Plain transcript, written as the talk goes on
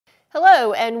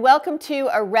Hello and welcome to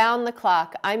Around the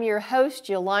Clock. I'm your host,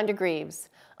 Yolanda Greaves.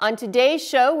 On today's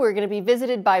show, we're going to be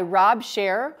visited by Rob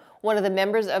Scherer, one of the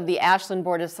members of the Ashland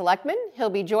Board of Selectmen. He'll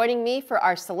be joining me for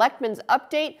our Selectmen's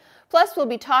Update. Plus, we'll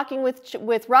be talking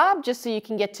with Rob just so you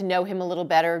can get to know him a little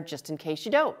better, just in case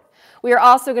you don't. We are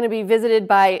also going to be visited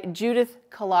by Judith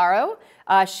Collaro.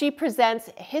 She presents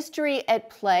History at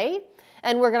Play,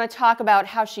 and we're going to talk about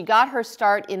how she got her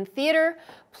start in theater,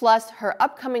 plus her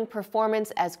upcoming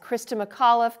performance as Krista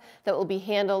McAuliffe that will be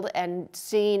handled and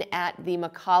seen at the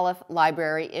McAuliffe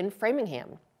Library in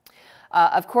Framingham.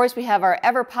 Of course, we have our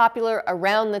ever-popular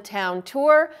Around the Town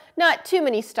tour. Not too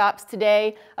many stops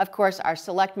today. Of course, our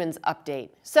Selectmen's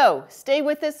Update. So stay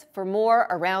with us for more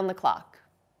Around the Clock.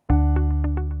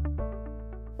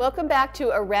 Welcome back to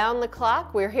Around the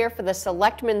Clock. We're here for the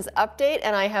Selectmen's Update,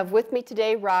 and I have with me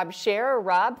today Rob Scherer.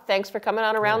 Rob, thanks for coming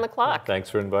on Around the Clock. Thanks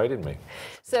for inviting me.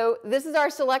 So this is our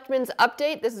Selectmen's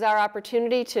Update. This is our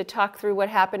opportunity to talk through what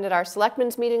happened at our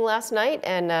Selectmen's meeting last night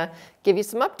and give you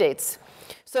some updates.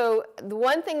 So the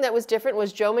one thing that was different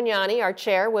was Joe Magnani, our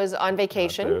chair, was on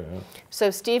vacation. There, yeah. So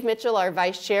Steve Mitchell, our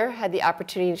vice chair, had the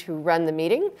opportunity to run the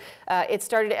meeting. It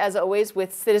started, as always,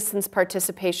 with citizens'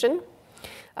 participation.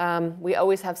 We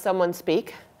always have someone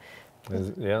speak.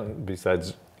 Yeah,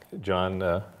 besides John,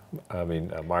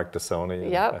 Mark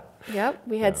DeSoni. Yep.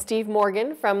 We had Steve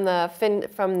Morgan from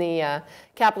the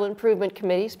Capital Improvement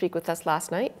Committee speak with us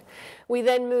last night. We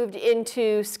then moved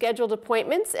into scheduled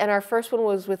appointments, and our first one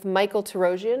was with Michael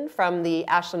Tarosian from the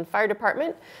Ashland Fire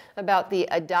Department about the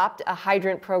Adopt a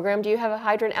Hydrant program. Do you have a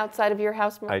hydrant outside of your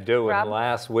house, Rob? I do, and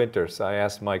last winter, so I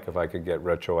asked Mike if I could get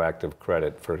retroactive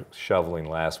credit for shoveling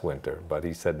last winter, but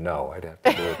he said no, I'd have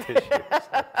to do it this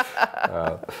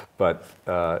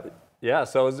year. Yeah,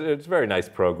 so it's a very nice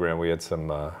program. We had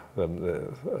some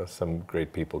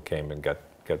great people came and got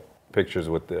pictures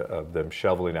of them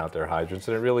shoveling out their hydrants,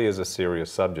 and it really is a serious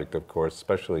subject, of course,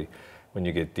 especially when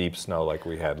you get deep snow like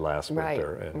we had last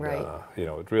winter. And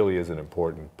it really is an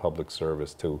important public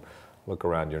service to look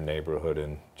around your neighborhood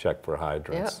and check for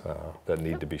hydrants that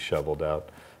need to be shoveled out.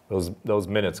 Those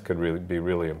minutes could really be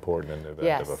really important in the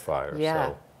event of a fire. Yeah.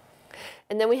 So.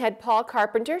 And then we had Paul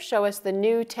Carpenter show us the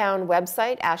new town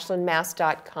website,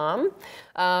 ashlandmass.com.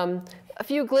 A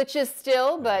few glitches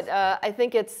still, but I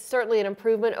think it's certainly an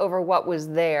improvement over what was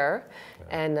there.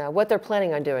 And what they're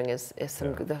planning on doing is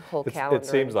the whole calendar. It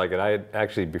seems like it. I had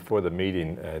actually, before the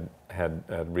meeting,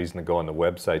 had reason to go on the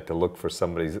website to look for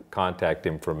somebody's contact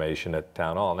information at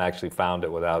Town Hall, and actually found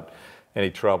it without any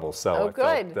trouble. So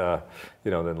good. Thought,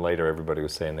 then later everybody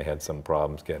was saying they had some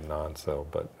problems getting on. So,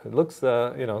 but it looks,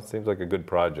 it seems like a good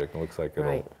project. It looks like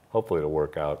hopefully it'll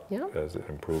work out as an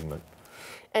improvement.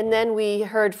 And then we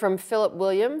heard from Philip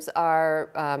Williams, our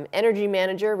energy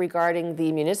manager, regarding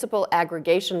the municipal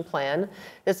aggregation plan.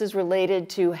 This is related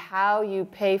to how you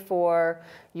pay for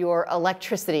your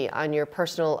electricity on your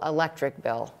personal electric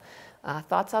bill.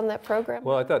 Thoughts on that program?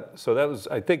 Well,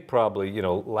 I think probably,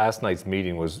 last night's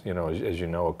meeting was, as you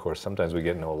know, of course, sometimes we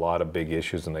get into a lot of big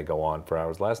issues and they go on for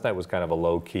hours. Last night was kind of a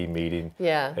low-key meeting.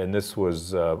 Yeah. And this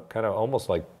was kind of almost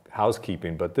like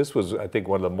housekeeping, but this was, I think,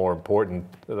 one of the more important.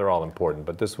 They're all important,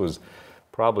 but this was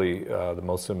probably the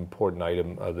most important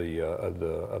item of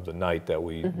the night that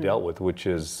we dealt with, which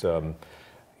is, the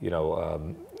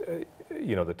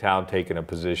town taking a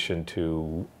position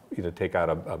to take out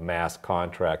a mass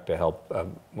contract to help.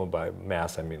 By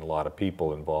mass, I mean a lot of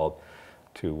people involved,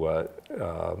 to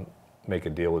make a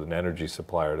deal with an energy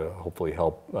supplier to hopefully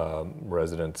help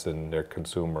residents in their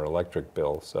consumer electric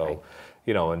bill. So.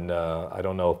 And I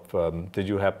don't know if, did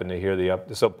you happen to hear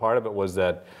so part of it was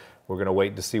that we're going to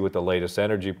wait to see what the latest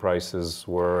energy prices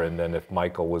were, and then if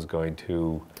Michael was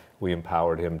we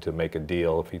empowered him to make a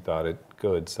deal if he thought it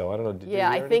good. So I don't know, did you hear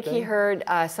I think anything? he heard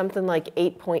something like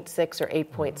 8.6 or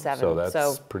 8.7. So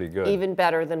that's pretty good. Even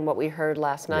better than what we heard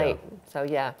last night. So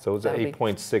yeah. So it was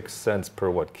 8.6 cents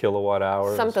per kilowatt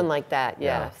hour? Something like that,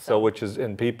 yeah. So which is,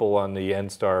 and people on the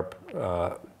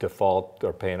NSTAR default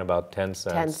are paying about 10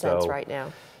 cents. 10 cents right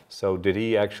now. So did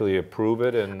he actually approve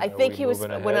it? And I think he was,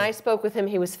 when I spoke with him,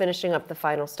 he was finishing up the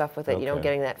final stuff with it,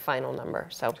 getting that final number.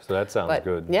 So that sounds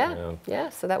good. Yeah,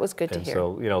 so that was good to hear.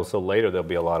 So, so later there'll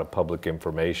be a lot of public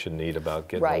information about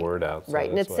getting the word out. So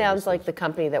and it sounds like the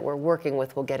company that we're working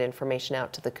with will get information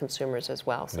out to the consumers as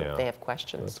well, so if they have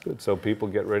questions. That's good. So people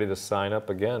get ready to sign up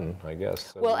again, I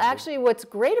guess. Well, actually, what's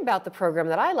great about the program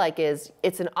that I like is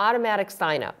it's an automatic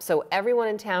sign up. So everyone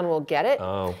in town will get it.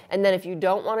 Oh. And then if you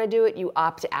don't want to do it, you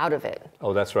opt out of it.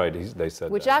 Oh, that's right. They said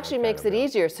Which actually makes it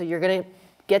easier. So you're going to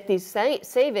get these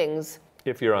savings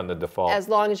if you're on the default. As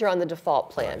long as you're on the default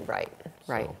plan, right.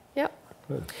 So, Yep.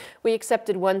 We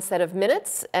accepted one set of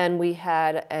minutes, and we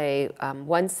had a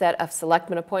one set of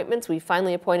selectmen appointments. We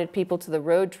finally appointed people to the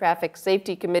Road Traffic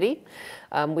Safety Committee.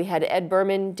 We had Ed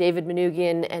Berman, David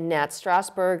Manugian, and Nat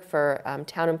Strasberg for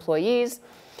town employees,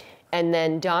 and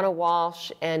then Donna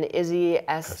Walsh and Izzy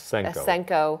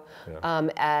Asenko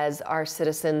as our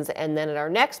citizens. And then at our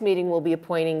next meeting, we'll be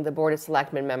appointing the Board of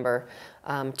Selectmen member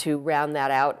to round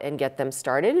that out and get them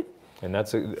started. And I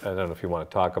don't know if you want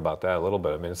to talk about that a little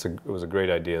bit. I mean, it was a great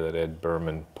idea that Ed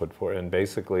Berman put forward. And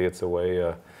basically, it's a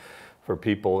way for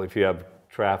people, if you have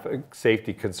traffic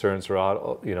safety concerns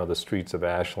throughout, the streets of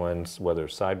Ashland, whether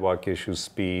sidewalk issues,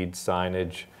 speed,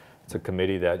 signage. It's a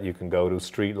committee that you can go to,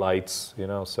 street lights,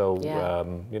 so,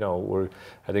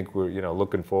 I think we're,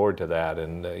 looking forward to that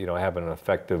and, having an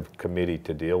effective committee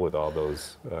to deal with all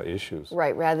those issues.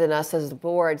 Right, rather than us as the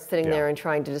board sitting there and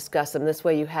trying to discuss them. This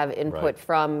way you have input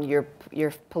from your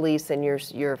police and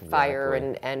your fire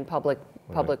and public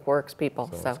works people.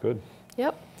 So that's good.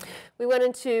 Yep. We went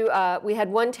into, we had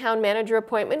one town manager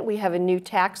appointment. We have a new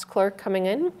tax clerk coming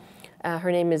in.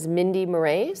 Her name is Mindy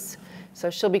Moraes. So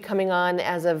she'll be coming on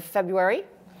as of February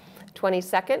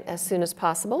 22nd, as soon as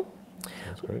possible.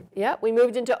 That's great. Yeah, we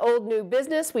moved into old new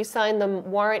business. We signed the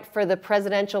warrant for the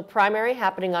presidential primary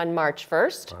happening on March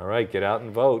 1st. All right, get out and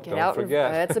vote. Don't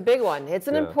forget. It's a big one. It's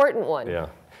an important one. Yeah.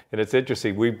 And it's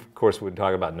interesting. We, of course, would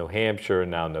talk about New Hampshire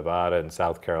and now Nevada and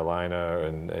South Carolina.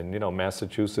 And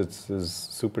Massachusetts is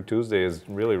Super Tuesday is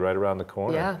really right around the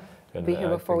corner. Yeah, and be here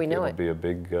before we know it. It'll be a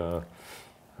big...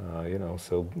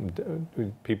 so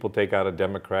people take out a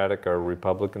Democratic or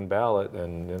Republican ballot,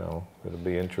 and it'll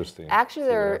be interesting. Actually,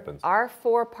 there are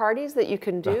 4 parties that you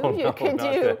can do.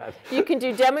 You can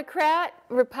do Democrat,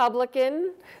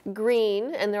 Republican,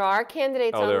 Green, and there are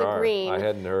candidates on the Green. I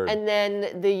hadn't heard. And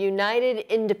then the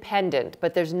United Independent,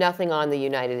 but there's nothing on the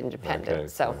United Independent. Okay,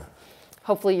 so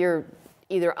hopefully you're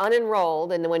either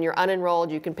unenrolled, and when you're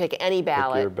unenrolled, you can pick any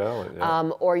ballot. Pick your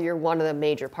ballot, or you're one of the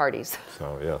major parties.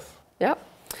 So yes. Yep.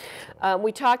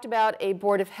 We talked about a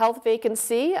Board of Health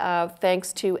vacancy,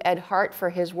 thanks to Ed Hart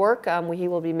for his work. He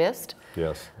will be missed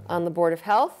on the Board of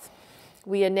Health.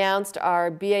 We announced our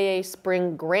BAA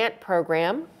Spring Grant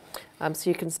Program, so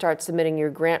you can start submitting your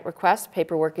grant requests.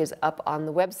 Paperwork is up on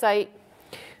the website.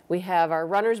 We have our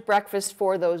runner's breakfast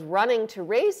for those running to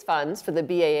raise funds for the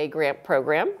BAA Grant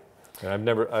Program. And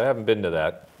I haven't been to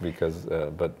that because,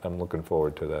 but I'm looking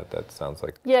forward to that. That sounds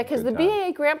like because the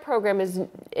BAA Grant Program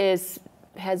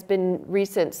has been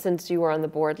recent since you were on the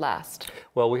board last.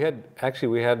 Well, we did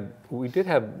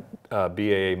have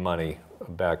BAA money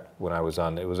back when I was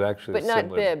on. It was actually but not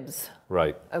bibs.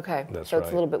 Right. Okay. That's so right.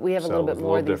 it's a little bit. We have a little bit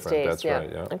more these days. That's right.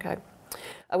 Yeah. Okay.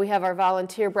 We have our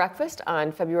volunteer breakfast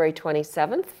on February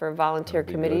 27th for volunteer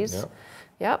committees. Good,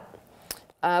 Yep.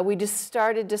 We just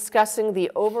started discussing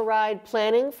the override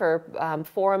planning for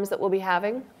forums that we'll be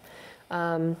having.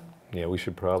 Yeah, we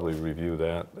should probably review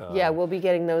that. We'll be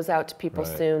getting those out to people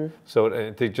soon. So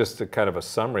I think just a kind of a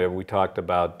summary, we talked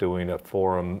about doing a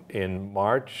forum in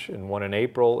March and one in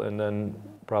April and then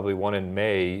probably one in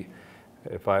May.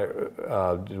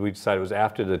 We decided it was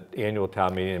after the annual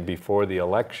town meeting and before the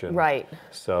election. Right.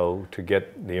 So to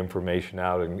get the information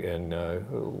out and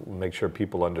make sure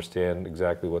people understand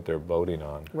exactly what they're voting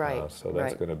on. Right. So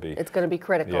that's going to be. It's going to be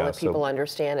critical that people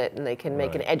understand it and they can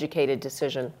make an educated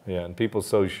decision. Yeah, and people.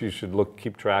 So you should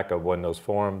keep track of when those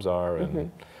forums are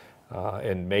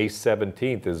and May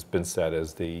 17th has been set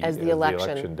as the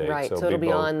election date. Right. So it'll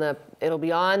be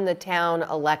on the town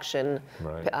election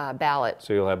ballot.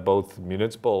 So you'll have both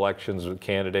municipal elections with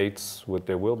candidates.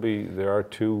 There are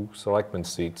 2 selectman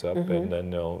seats up, and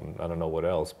then I don't know what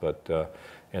else, but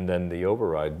and then the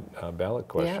override ballot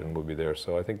question will be there.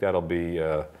 So I think that'll be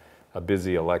a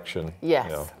busy election.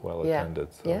 Yes. Well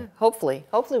attended. So. Yeah. Hopefully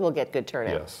we'll get good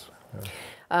turnout. Yes.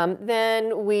 Yeah.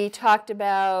 Then we talked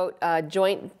about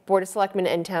joint Board of Selectmen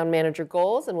and Town Manager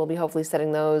goals, and we'll be hopefully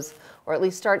setting those, or at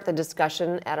least start the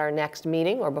discussion at our next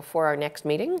meeting or before our next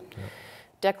meeting. Yeah.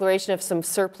 Declaration of some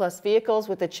surplus vehicles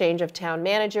with the change of town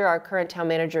manager. Our current town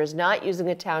manager is not using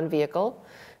a town vehicle,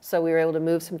 so we were able to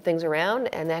move some things around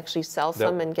and actually sell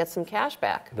some and get some cash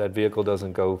back. That vehicle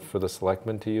doesn't go for the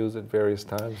selectmen to use at various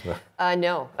times? No.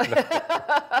 No.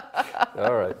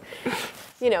 All right.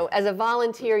 As a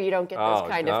volunteer, you don't get those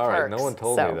kind of perks. All right. No one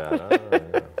told me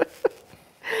that.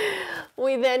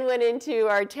 We then went into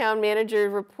our town manager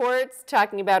reports,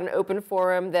 talking about an open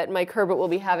forum that Mike Herbert will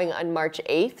be having on March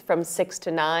 8th from 6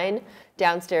 to 9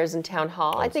 downstairs in Town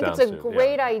Hall. I think it's a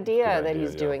great idea that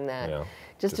he's doing that. Yeah.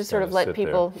 Just to sort of let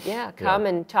people come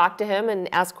and talk to him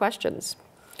and ask questions.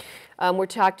 We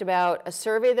talked about a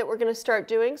survey that we're going to start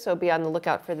doing, so be on the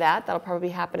lookout for that. That'll probably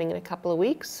be happening in a couple of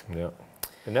weeks. Yeah.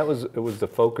 And it was the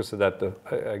focus of that.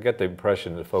 I get the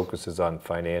impression the focus is on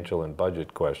financial and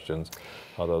budget questions,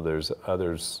 although there's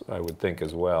others I would think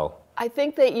as well. I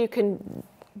think that you can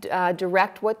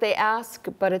direct what they ask,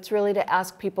 but it's really to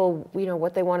ask people,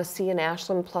 what they want to see in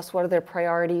Ashland, plus what are their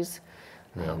priorities.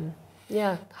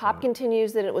 Yeah. Hopkins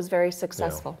used it. It was very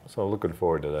successful. Yeah. So looking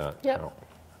forward to that.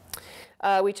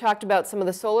 Yep. We talked about some of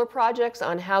the solar projects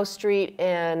on House Street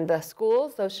and the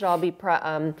schools. Those should all be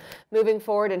moving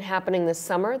forward and happening this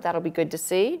summer. That'll be good to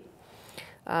see.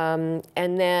 And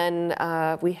then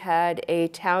we had a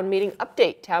town meeting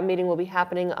update. Town meeting will be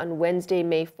happening on Wednesday,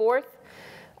 May 4th.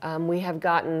 We have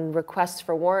gotten requests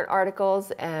for warrant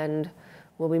articles, and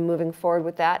we'll be moving forward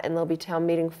with that. And there'll be town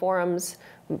meeting forums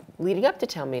leading up to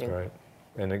town meeting. Right.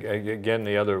 And again,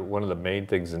 one of the main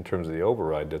things in terms of the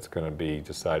override that's going to be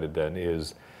decided then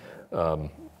is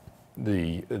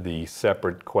the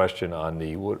separate question on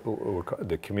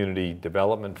the community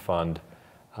development fund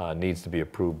needs to be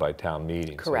approved by town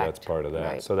meeting. Correct. So that's part of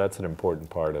that. Right. So that's an important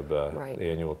part of the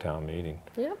annual town meeting.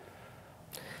 Yep.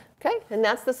 Okay, and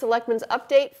that's the Selectmen's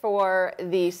update for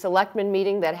the Selectmen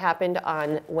meeting that happened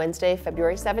on Wednesday,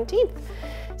 February 17th.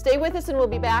 Stay with us and we'll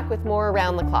be back with more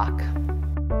Around the Clock.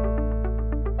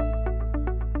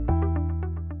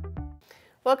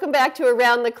 Welcome back to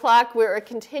Around the Clock. We're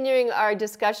continuing our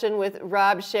discussion with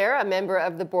Rob Scher, a member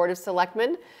of the Board of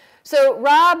Selectmen. So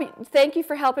Rob, thank you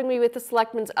for helping me with the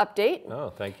Selectmen's update.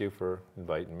 Oh, thank you for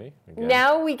inviting me again.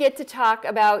 Now we get to talk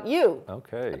about you.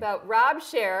 Okay. About Rob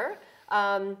Scher.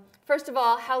 First of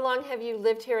all, how long have you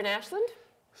lived here in Ashland?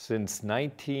 Since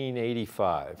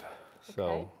 1985.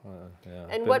 So, Okay. yeah,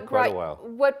 And been quite a while.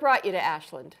 what brought you to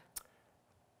Ashland?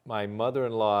 My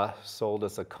mother-in-law sold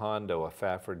us a condo, a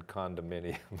Fafford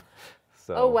condominium.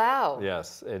 So, Oh, wow.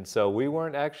 Yes, and so we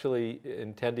weren't actually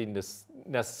intending to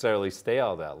necessarily stay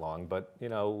all that long, but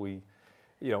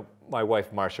my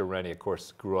wife Marcia Rennie, of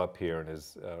course, grew up here and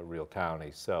is a real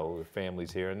townie, so the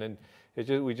family's here, and then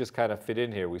we just kind of fit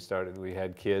in here. We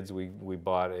had kids, we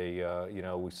bought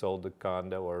we sold the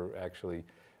condo, or actually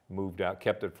moved out,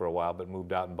 kept it for a while, but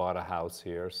moved out and bought a house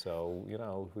here. So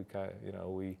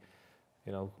we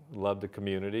loved the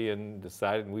community and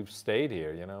decided, and we've stayed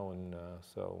here, and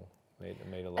so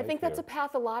made a life I think that's here. a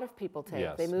path a lot of people take.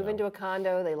 Yes, They move into a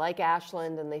condo, they like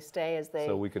Ashland, and they stay as they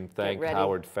So we can thank ready.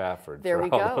 Howard Fafford There for we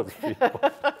all go. those people.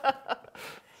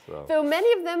 So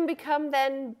many of them become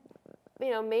then,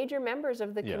 major members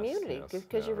of the Yes, community, yes,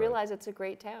 because you right. realize it's a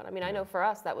great town. I mean, I know for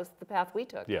us, that was the path we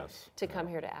took Yes, to come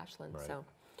here to Ashland.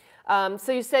 Right.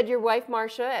 So you said your wife,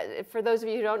 Marcia, for those of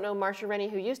you who don't know, Marcia Rennie,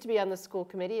 who used to be on the school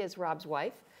committee, is Rob's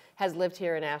wife, has lived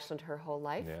here in Ashland her whole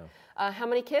life. Yeah. How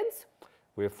many kids?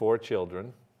 We have 4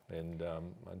 children, and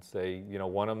I'd say,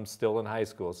 one of them's still in high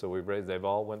school, so they've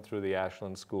all went through the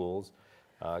Ashland schools,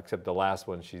 except the last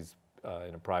one, she's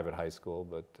in a private high school,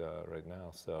 but right now,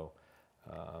 so,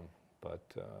 they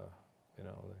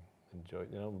enjoy,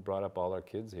 we brought up all our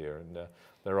kids here, and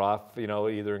they're off,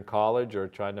 either in college or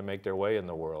trying to make their way in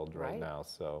the world right now,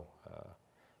 so,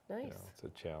 Nice. it's a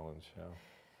challenge,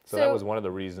 So that was one of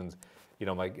the reasons,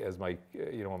 when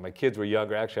my kids were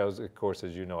younger, actually I was, of course,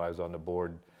 as you know, I was on the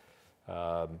board,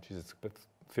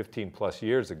 15 plus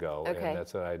years ago, Okay. and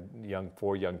that's I had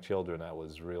 4 young children. That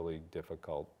was really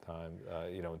difficult time,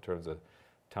 in terms of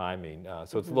timing.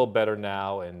 So it's a little better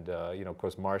now, and of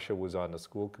course, Marcia was on the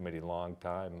school committee a long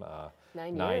time,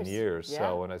 9 years. Yeah.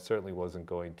 So, and I certainly wasn't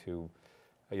going to.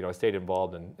 I stayed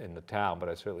involved in the town, but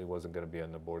I certainly wasn't going to be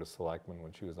on the Board of Selectmen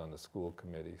when she was on the school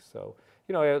committee. So,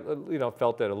 I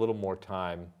felt that a little more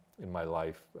time in my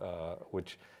life,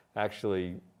 which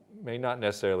actually may not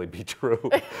necessarily be true.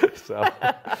 So,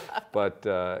 but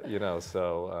I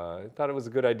thought it was a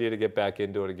good idea to get back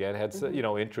into it again. Had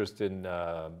interest in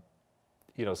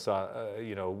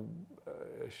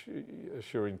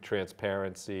assuring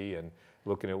transparency and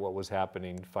looking at what was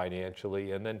happening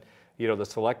financially, and then. The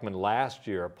selectmen last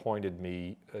year appointed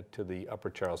me to the Upper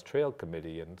Charles Trail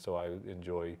Committee, and so I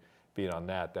enjoy being on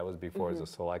that. That was before as a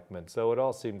selectman. So it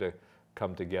all seemed to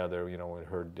come together, we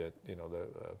heard that,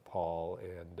 Paul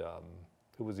and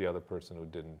who was the other person who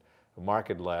didn't? Mark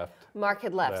had left. Mark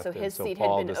had left, so and his seat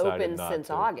Paul had been decided open not since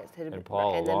to. August. And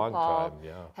Paul, and then a long Paul time,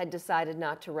 yeah. had decided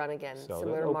not to run again, So similar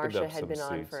that to opened Marcia up had some been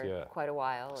on seats, for yeah. quite a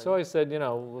while. So I said,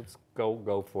 let's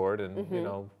go for it,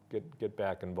 and get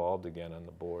back involved again on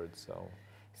the board. So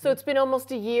it's been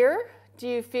almost a year. Do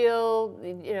you feel,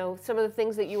 some of the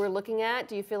things that you were looking at,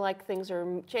 do you feel like things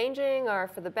are changing or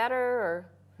for the better? Or?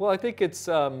 Well, I think it's,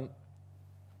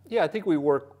 I think we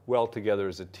work well together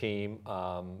as a team.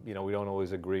 We don't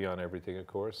always agree on everything, of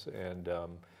course, and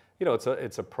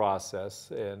it's a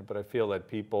process. But I feel that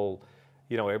people,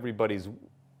 everybody's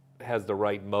has the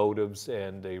right motives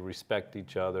and they respect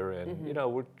each other, and you know,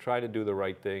 we're trying to do the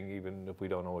right thing even if we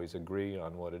don't always agree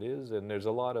on what it is. And there's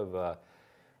a lot of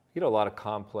you know, a lot of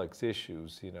complex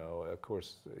issues. You know, of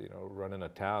course, you know, running a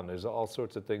town, there's all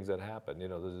sorts of things that happen. You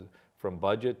know, there's, from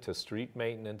budget to street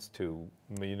maintenance to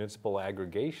municipal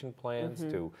aggregation plans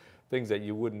to things that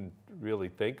you wouldn't really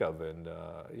think of. And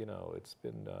you know, it's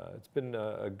been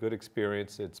a good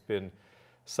experience. It's been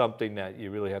something that you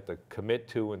really have to commit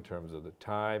to in terms of the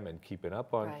time and keeping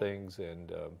up on things.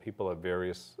 And people have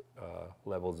various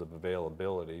levels of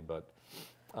availability, but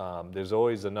there's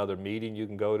always another meeting you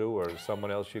can go to or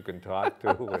someone else you can talk to.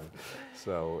 And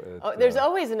so there's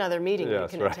always another meeting you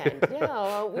can right. attend.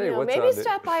 Yeah, Hey, you know, maybe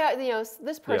stop by you know,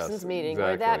 this person's meeting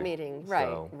or that meeting. Right,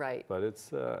 so, right. But it's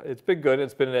been good.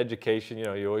 It's been an education. You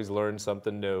know, you always learn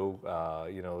something new.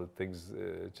 You know, things.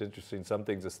 It's interesting. Some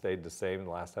things have stayed the same.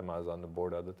 The last time I was on the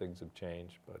board, other things have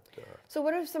changed. But so,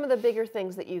 what are some of the bigger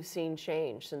things that you've seen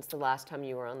change since the last time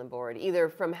you were on the board, either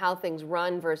from how things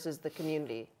run versus the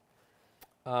community?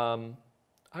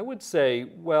 I would say,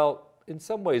 well, in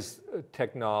some ways,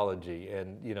 technology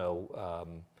and you know,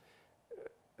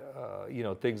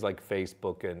 things like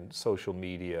Facebook and social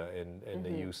media and the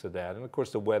use of that, and of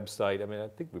course the website. I mean, I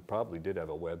think we probably did have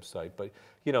a website, but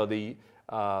you know, the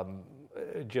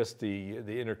just the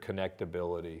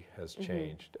interconnectability has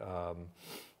changed.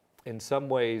 In some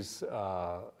ways,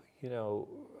 you know,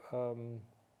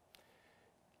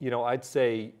 I'd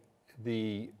say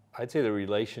the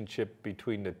relationship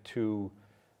between the two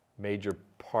major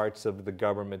parts of the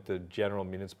government, the general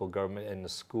municipal government and the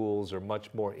schools, are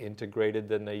much more integrated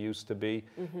than they used to be.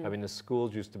 I mean, the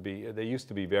schools used to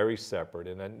be very separate,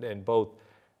 and both,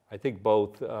 I think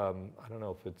both, I don't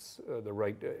know if it's the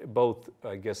right, both,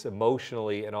 I guess,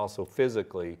 emotionally and also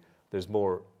physically, there's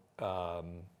more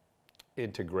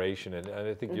integration, and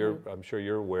I think I'm sure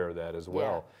you're aware of that as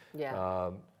well.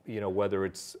 Yeah. You know, whether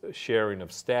it's sharing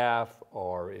of staff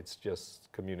or it's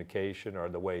just communication or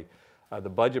the way the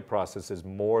budget process is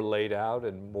more laid out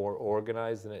and more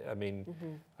organized. And I mean,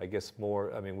 I guess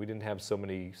more, I mean, we didn't have so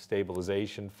many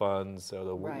stabilization funds,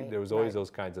 so there was always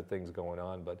those kinds of things going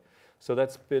on. But so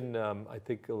that's been, I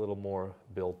think, a little more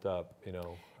built up, you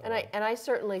know. And I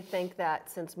certainly think that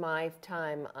since my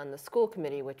time on the school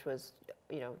committee, which was,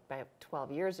 you know, about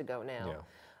 12 years ago now,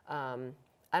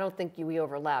 I don't think we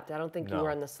overlapped. I don't think you were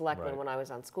on the selectmen when I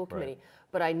was on school committee.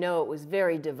 But I know it was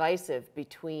very divisive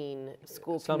between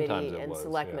school committee and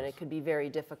selectmen. It could be very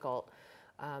difficult.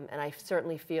 And I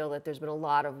certainly feel that there's been a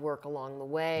lot of work along the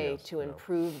way to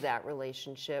improve that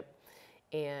relationship.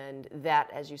 And that,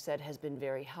 as you said, has been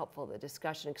very helpful. The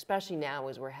discussion, especially now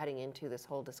as we're heading into this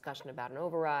whole discussion about an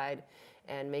override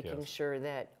and making sure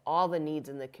that all the needs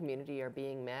in the community are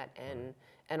being met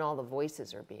and all the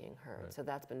voices are being heard. So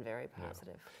that's been very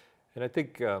positive. And I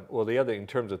think, well, the other, in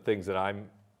terms of things that I'm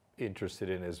interested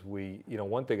in is you know,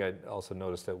 one thing I also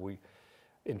noticed that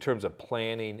in terms of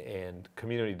planning and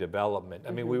community development,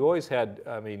 I mean, we've always had,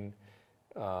 I mean,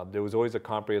 there was always a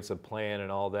comprehensive plan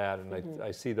and all that, and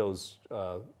I see those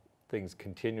things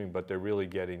continuing, but they're really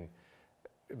getting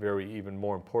even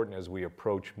more important as we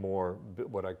approach more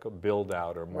what I call build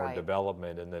out or more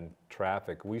development, and then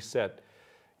traffic.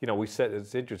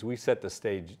 It's interesting, we set the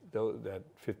stage that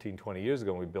 15, 20 years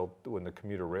ago when the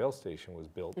commuter rail station was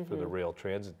built for the rail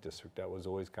transit district. That was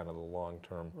always kind of the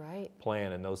long-term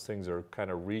plan, and those things are kind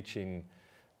of reaching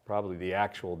probably the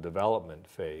actual development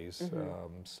phase.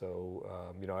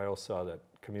 You know, I also saw that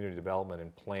community development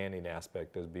and planning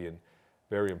aspect as being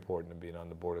very important in being on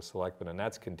the Board of Selectmen, and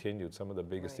that's continued. Some of the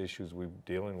biggest issues we're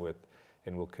dealing with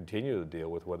and will continue to deal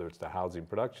with, whether it's the housing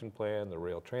production plan, the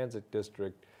rail transit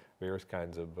district, various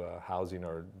kinds of housing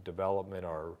or development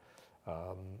or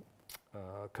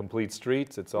complete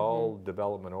streets, it's all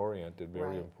development oriented,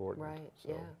 very important.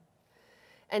 So.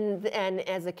 And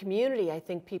as a community, I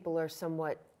think people are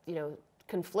somewhat, you know,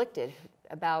 conflicted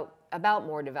about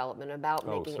more development, about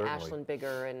making Ashland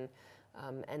bigger,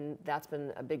 and that's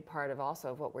been a big part of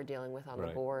also of what we're dealing with on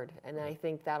the board. And I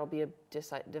think that'll be a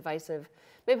divisive,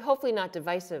 maybe hopefully not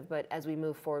divisive, but as we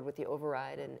move forward with the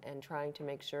override and trying to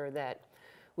make sure that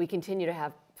we continue to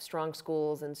have strong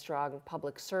schools and strong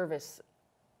public service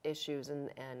issues and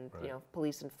you know,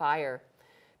 police and fire,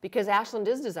 because Ashland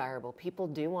is desirable. People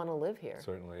do want to live here.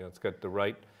 Certainly, it's got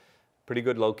the pretty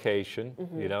good location,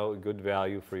 you know, good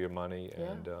value for your money,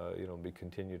 and you know,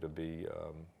 continue to be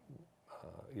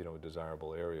you know, a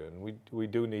desirable area. And we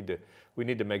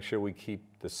need to make sure we keep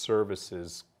the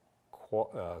services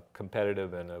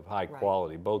competitive and of high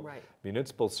quality, both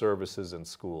municipal services and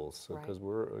schools, because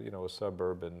we're, you know, a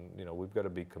suburb, and you know, we've got to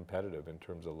be competitive in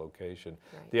terms of location.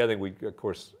 The other thing, of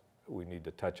course, we need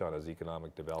to touch on is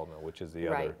economic development, which is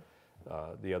Right.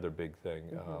 the other big thing,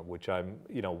 which I'm,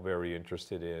 very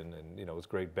interested in. And, it's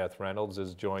great. Beth Reynolds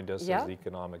has joined us Yeah. as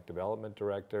Economic Development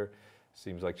Director.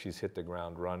 Seems like she's hit the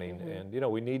ground running. And,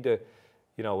 we need to,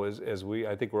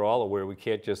 I think we're all aware, we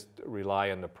can't just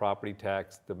rely on the property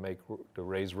tax to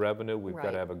raise revenue. We've got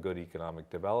Right. to have a good economic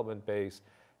development base.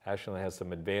 Ashland has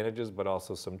some advantages, but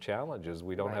also some challenges.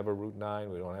 We don't Right. have a Route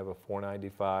 9, we don't have a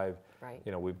 495. Right.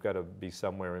 We've got to be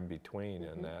somewhere in between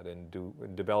in that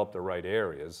and develop the right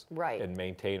areas Right. and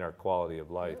maintain our quality of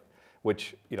life.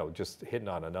 Which, just hitting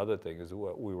on another thing is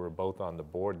we were both on the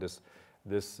board.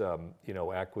 This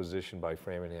acquisition by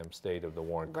Framingham State of the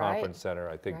Warren Right. Conference Center,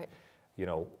 I think, Right.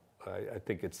 I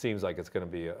think it seems like it's going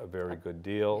to be a very good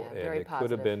deal. Yeah, and very it positive.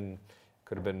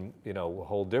 could have been, a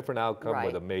whole different outcome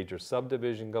with Right. a major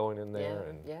subdivision going in there. Yeah,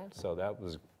 And yeah. so that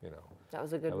was, That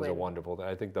was a good that was a win. wonderful thing.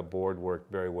 I think the board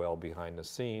worked very well behind the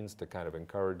scenes to kind of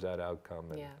encourage that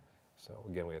outcome. And Yeah. so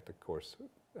again, we have to, of course,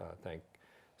 thank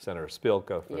Senator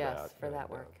Spilka for Yes, that. for that And,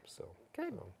 work. So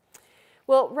Good. so,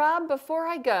 Well, Rob, before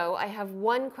I go, I have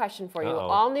one question for you. Uh-oh.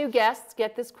 All new guests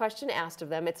get this question asked of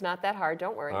them. It's not that hard,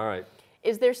 don't worry. all right.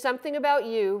 Is there something about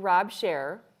you, Rob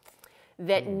Scherer,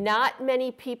 that not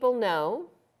many people know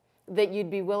that you'd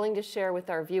be willing to share with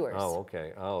our viewers? Oh,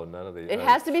 okay. Oh, none of these. It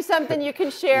has to be something you can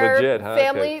share. Legit,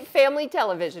 huh? Family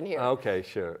television here. Okay,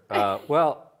 sure.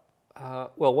 Well,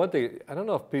 one thing, I don't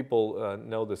know if people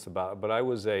know this about, but I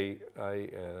was a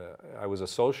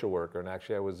social worker, and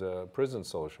actually I was a prison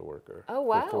social worker. Oh,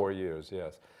 wow. For 4 years,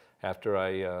 yes. After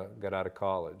I got out of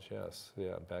college, yes,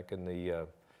 yeah, back in the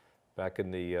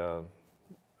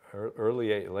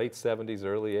late 70s,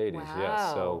 early 80s, yes.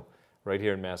 Wow. So right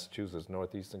here in Massachusetts,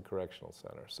 Northeastern Correctional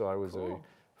Center. So I was Cool.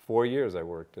 4 years I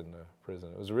worked in the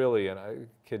prison. It was really, and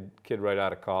kid right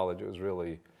out of college, it was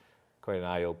really quite an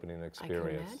eye-opening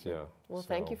experience. I can imagine. Yeah. Well,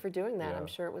 thank So, you for doing that. yeah, I'm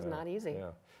sure it was yeah, not easy.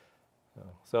 Yeah.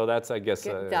 So that's, I guess,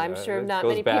 I'm sure it not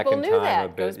goes many back people in knew time that. a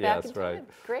bit. Goes back Yes, in time. right.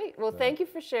 Great. Well, thank you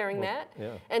for sharing that.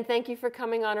 yeah. And thank you for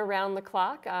coming on Around the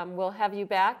Clock. We'll have you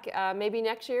back maybe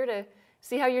next year to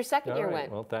see how your second All year right.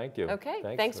 went. Well, thank you. Okay,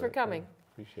 thanks for it. coming.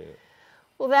 Yeah, appreciate it.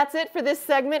 Well, that's it for this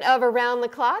segment of Around the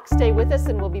Clock. Stay with us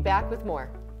and we'll be back with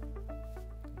more.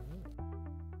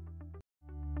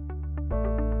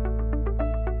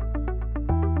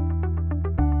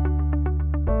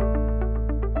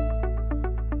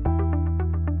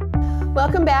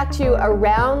 Welcome back to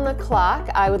Around the Clock.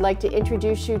 I would like to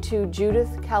introduce you to Judith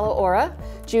Calaora.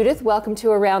 Judith, welcome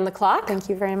to Around the Clock. Thank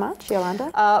you very much,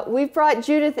 Yolanda. We've brought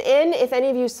Judith in. If any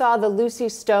of you saw the Lucy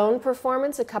Stone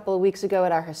performance a couple of weeks ago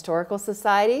at our Historical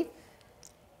Society,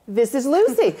 this is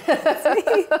Lucy.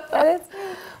 That is.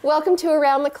 Welcome to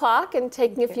Around the Clock and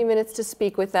taking a few minutes to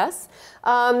speak with us.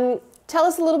 Tell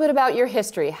us a little bit about your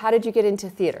history. How did you get into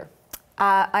theater?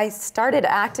 I started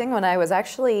acting when I was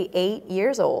actually 8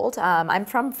 years old. I'm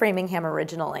from Framingham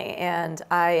originally, and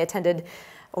I attended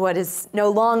what is no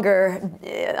longer,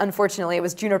 unfortunately, it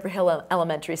was Juniper Hill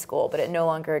Elementary School, but it no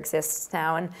longer exists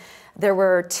now. And there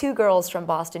were 2 girls from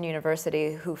Boston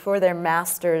University who, for their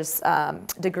master's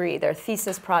degree, their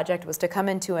thesis project was to come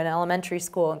into an elementary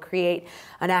school and create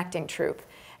an acting troupe.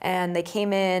 And they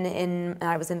came in,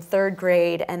 I was in 3rd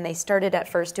grade, and they started at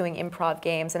first doing improv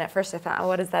games. And at first I thought, oh,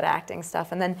 what is that acting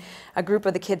stuff? And then a group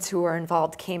of the kids who were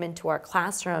involved came into our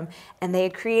classroom, and they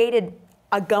had created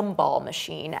a gumball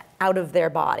machine out of their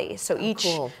body. So each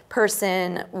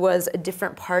person was a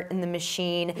different part in the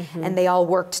machine, and they all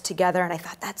worked together. And I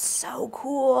thought, that's so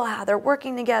cool how they're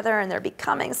working together and they're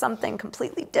becoming something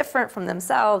completely different from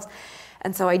themselves.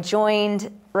 And so I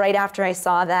joined right after I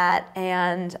saw that,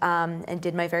 and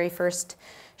did my very first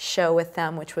show with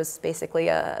them, which was basically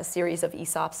a series of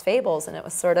Aesop's fables, and it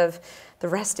was sort of the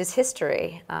rest is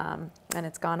history, and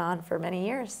it's gone on for many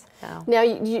years now. Now,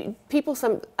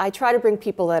 I try to bring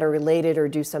people that are related or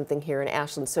do something here in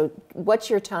Ashland. So, what's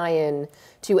your tie-in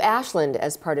to Ashland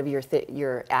as part of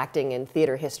your acting and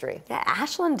theater history? Yeah,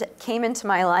 Ashland came into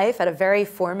my life at a very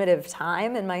formative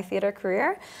time in my theater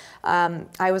career.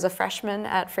 I was a freshman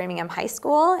at Framingham High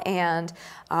School, and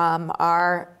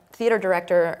our theater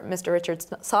director, Mr. Richard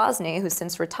Sosney, who's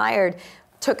since retired,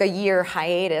 took a year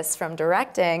hiatus from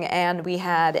directing, and we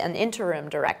had an interim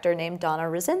director named Donna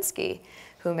Rosinski,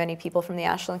 who many people from the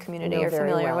Ashland community are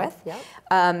familiar with.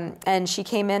 Yep. And she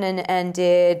came in and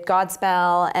did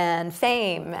Godspell and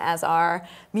Fame as our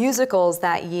musicals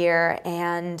that year,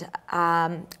 and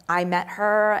I met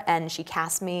her, and she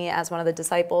cast me as one of the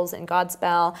disciples in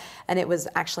Godspell, and it was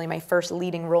actually my first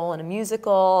leading role in a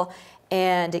musical,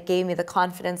 and it gave me the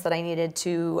confidence that I needed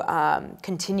to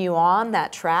continue on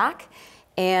that track.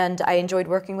 And I enjoyed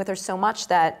working with her so much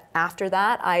that after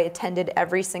that, I attended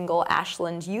every single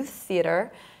Ashland Youth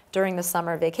Theater during the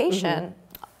summer vacation,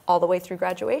 all the way through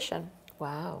graduation.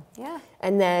 Wow. Yeah.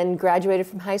 And then graduated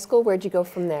from high school. Where'd you go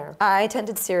from there? I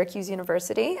attended Syracuse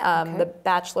University. The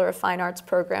Bachelor of Fine Arts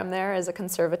program there is a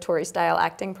conservatory-style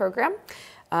acting program.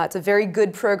 It's a very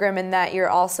good program in that you're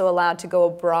also allowed to go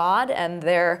abroad, and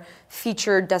their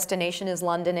featured destination is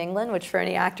London, England, which for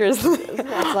any actors,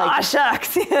 that's like,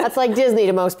 shucks. That's like Disney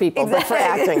to most people, but for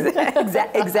acting.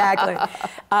 Exactly.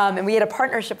 And we had a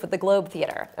partnership with the Globe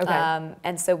Theater. Okay.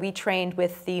 And so we trained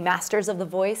with the masters of the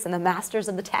voice and the masters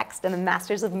of the text and the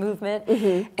masters of movement.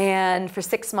 And for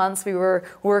 6 months, we were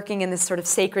working in this sort of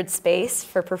sacred space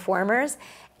for performers.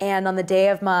 And on the day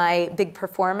of my big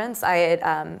performance, I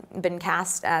had been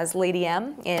cast as Lady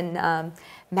M in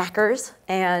Mackers,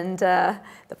 and the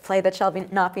play that shall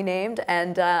not be named.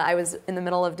 And I was in the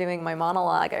middle of doing my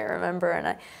monologue, I remember,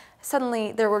 and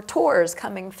suddenly there were tours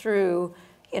coming through,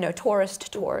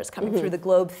 tourist tours coming through the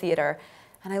Globe Theater.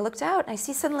 And I looked out, and I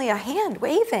see suddenly a hand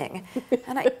waving.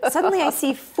 And suddenly I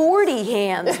see 40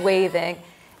 hands waving.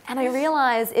 And I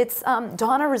realize it's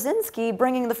Donna Rosinski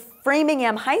bringing the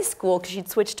Framingham High School, because she'd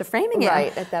switched to Framingham,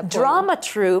 right, at that point, drama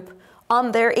troupe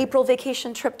on their April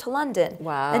vacation trip to London.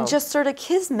 Wow. And just sort of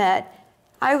kismet,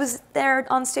 I was there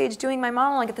on stage doing my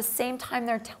monologue at the same time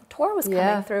their tour was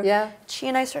coming through. Yeah. She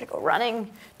and I started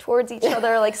running towards each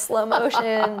other like slow motion,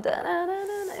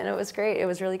 and it was great. It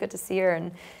was really good to see her,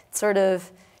 and sort of,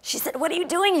 she said, "What are you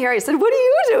doing here?" I said, "What are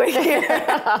you doing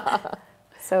here?"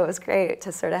 So it was great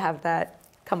to sort of have that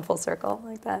come full circle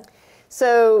like that.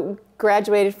 So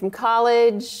graduated from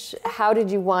college. How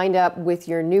did you wind up with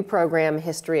your new program,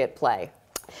 History at Play?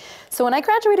 So when I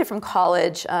graduated from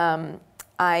college,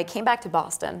 I came back to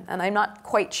Boston, and I'm not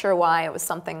quite sure why. It was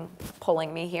something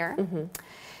pulling me here.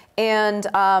 And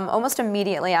almost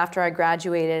immediately after I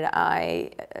graduated,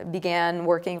 I began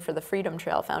working for the Freedom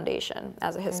Trail Foundation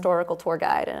as a historical tour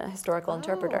guide and a historical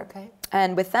interpreter.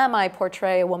 And with them, I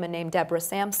portray a woman named Deborah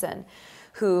Sampson,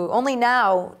 who only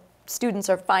now students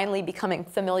are finally becoming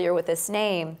familiar with this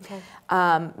name.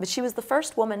 But she was the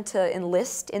first woman to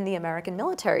enlist in the American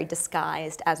military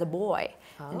disguised as a boy.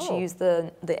 And she used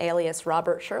the alias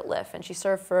Robert Shirtliff, and she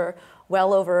served for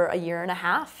well over a year and a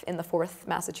half in the 4th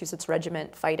Massachusetts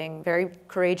Regiment, fighting very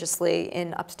courageously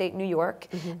in upstate New York,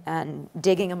 and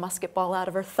digging a musket ball out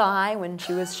of her thigh when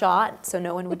she was shot so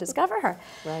no one would discover her.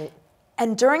 Right.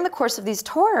 And during the course of these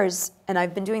tours, and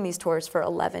I've been doing these tours for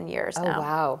 11 years now. Oh,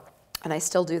 wow. And I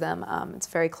still do them. It's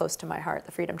very close to my heart,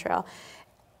 the Freedom Trail.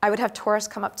 I would have tourists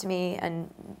come up to me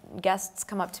and guests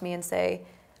come up to me and say,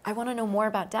 "I want to know more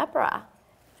about Deborah."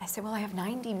 I say, "Well, I have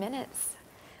 90 minutes.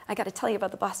 I got to tell you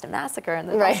about the Boston Massacre and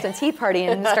the Boston Tea Party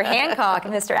and Mr. Hancock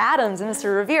and Mr. Adams and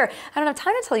Mr. Revere. I don't have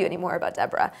time to tell you any more about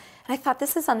Deborah." And I thought,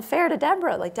 this is unfair to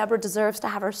Deborah. Like, Deborah deserves to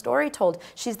have her story told.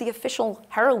 She's the official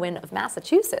heroine of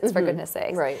Massachusetts, for goodness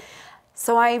sakes. Right.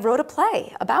 So I wrote a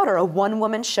play about her, a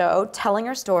one-woman show telling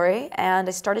her story, and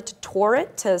I started to tour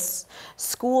it to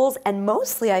schools, and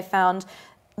mostly I found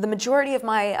the majority of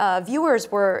my viewers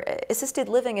were assisted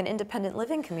living and independent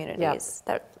living communities.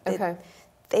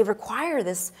 They require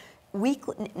this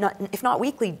weekly, if not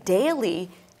weekly, daily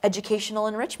educational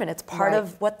enrichment. It's part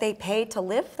of what they pay to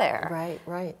live there. Right,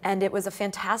 right. And it was a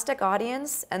fantastic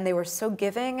audience, and they were so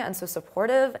giving and so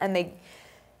supportive, and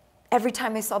every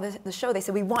time they saw the show, they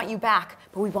said, "We want you back,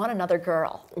 but we want another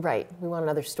girl." Right, we want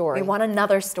another story. We want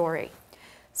another story.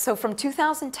 So from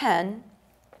 2010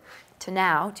 to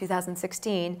now,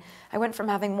 2016, I went from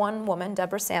having one woman,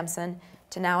 Deborah Sampson,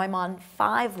 to now I'm on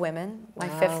 5 women, my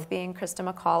 5th being Krista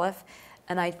McAuliffe.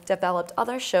 And I developed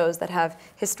other shows that have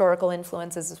historical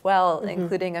influences as well,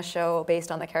 including a show based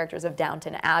on the characters of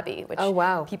Downton Abbey, which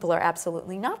people are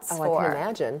absolutely nuts for. I can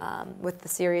imagine. With the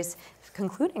series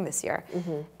concluding this year.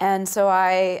 And so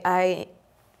I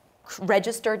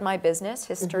registered my business,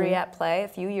 History at Play, a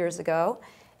few years ago,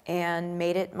 and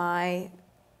made it my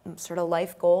sort of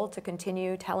life goal to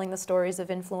continue telling the stories of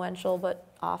influential but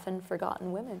often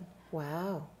forgotten women.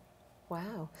 Wow,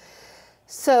 wow.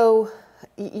 So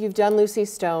you've done Lucy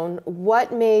Stone.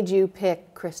 What made you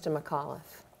pick Krista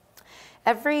McAuliffe?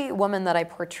 Every woman that I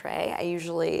portray, I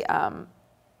usually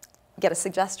get a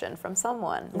suggestion from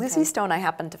someone. Lucy Stone I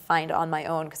happened to find on my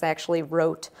own because I actually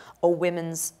wrote a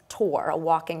women's tour, a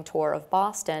walking tour of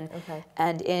Boston.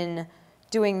 And in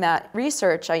doing that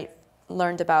research, I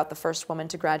learned about the first woman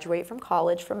to graduate from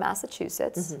college from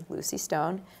Massachusetts, Lucy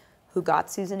Stone, who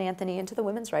got Susan Anthony into the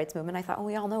women's rights movement. I thought, well,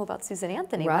 we all know about Susan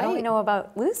Anthony. Why don't we know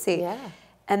about Lucy?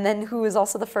 and then who was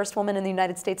also the first woman in the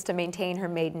United States to maintain her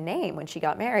maiden name when she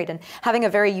got married. And having a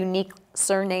very unique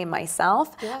surname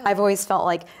myself, I've always felt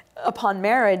like upon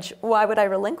marriage, why would I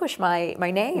relinquish my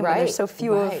name when there's so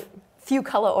few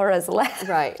Kala'oras left?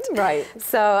 Right.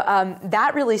 So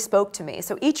that really spoke to me.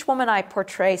 So each woman I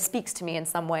portray speaks to me in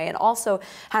some way and also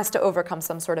has to overcome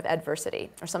some sort of adversity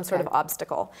or some sort of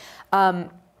obstacle.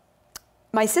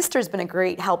 My sister's been a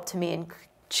great help to me in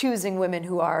choosing women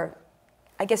who are,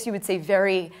 I guess you would say,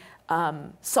 very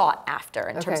sought after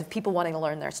in terms of people wanting to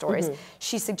learn their stories.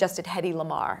 She suggested Hedy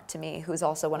Lamarr to me, who's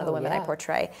also one of the women I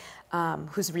portray,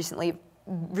 who's recently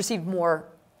received more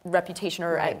reputation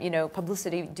or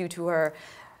publicity due to her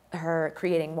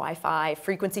creating Wi-Fi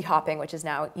frequency hopping, which is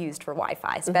now used for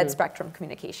Wi-Fi, sped spectrum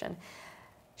communication.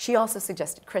 She also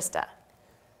suggested Krista.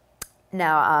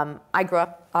 Now, I grew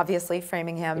up, obviously,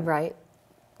 Framingham. Right.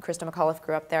 Krista McAuliffe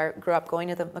grew up there, grew up going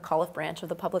to the McAuliffe branch of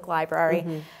the public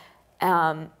library.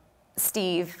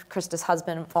 Steve, Krista's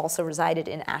husband, also resided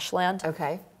in Ashland.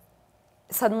 Okay.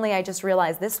 Suddenly I just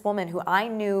realized this woman who I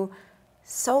knew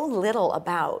so little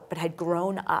about, but had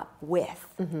grown up with.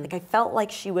 Like I felt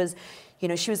like she was,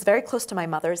 she was very close to my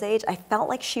mother's age. I felt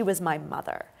like she was my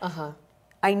mother.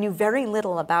 I knew very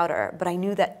little about her, but I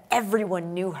knew that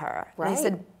everyone knew her. Right. And I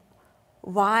said,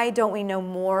 why don't we know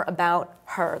more about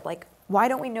her? Like, why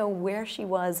don't we know where she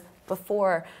was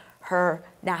before her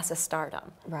NASA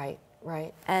stardom? Right.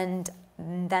 And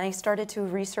then I started to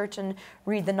research and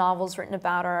read the novels written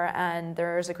about her, and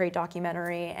there's a great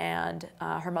documentary, and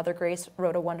her mother Grace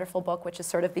wrote a wonderful book, which has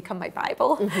sort of become my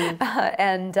Bible.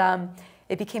 And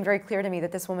it became very clear to me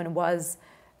that this woman was,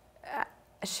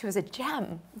 she was a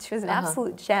gem. She was an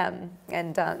absolute gem.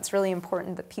 And it's really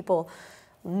important that people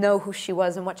know who she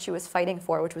was and what she was fighting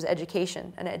for, which was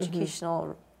education, an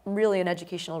educational, really an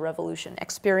educational revolution,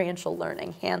 experiential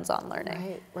learning, hands-on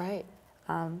learning. Right.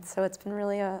 So it's been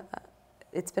really a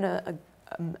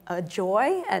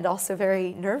joy and also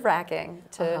very nerve-wracking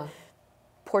to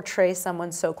portray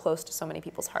someone so close to so many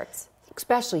people's hearts.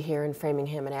 Especially here in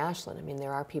Framingham and Ashland. I mean,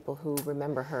 there are people who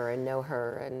remember her and know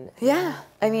her. And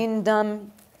I mean,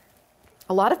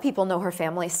 a lot of people know her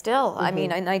family still. I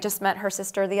mean, and I just met her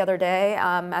sister the other day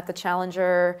at the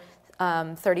Challenger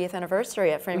 30th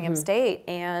anniversary at Framingham State,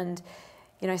 and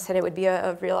I said it would be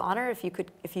a real honor if you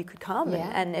could come,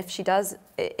 and if she does,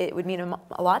 it would mean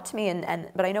a lot to me.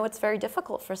 But I know it's very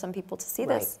difficult for some people to see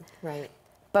this. Right.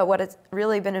 But what has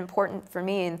really been important for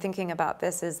me in thinking about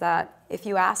this is that if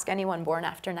you ask anyone born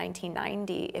after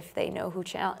 1990 if they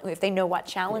know what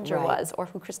Challenger was or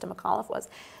who Krista McAuliffe was,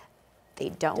 they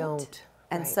don't.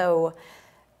 And so,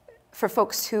 for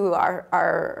folks who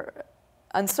are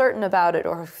uncertain about it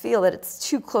or feel that it's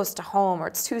too close to home or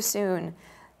it's too soon,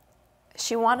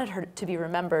 she wanted her to be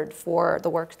remembered for the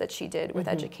work that she did with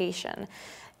education.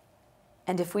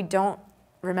 And if we don't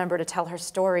remember to tell her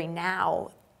story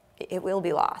now, it will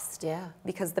be lost.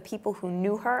 Because the people who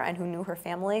knew her and who knew her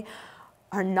family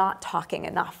are not talking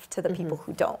enough to the people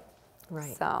who don't.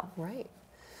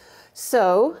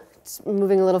 So,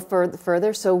 moving a little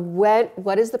further, so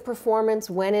what is the performance?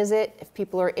 When is it? If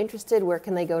people are interested, where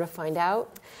can they go to find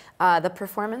out? The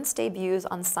performance debuts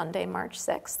on Sunday, March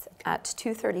 6th at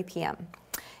 2:30 p.m.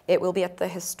 It will be at the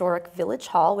historic Village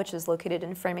Hall, which is located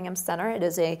in Framingham Center. It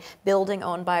is a building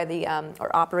owned by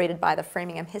or operated by the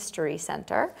Framingham History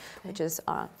Center, which is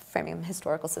Framingham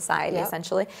Historical Society,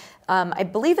 essentially. I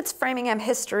believe it's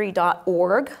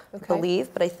framinghamhistory.org, I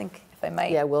believe, but I think if I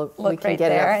might look right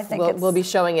there, I think we'll be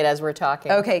showing it as we're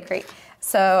talking. Okay, great.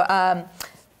 So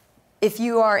if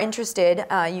you are interested,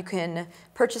 you can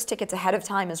purchase tickets ahead of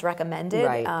time as recommended,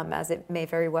 as it may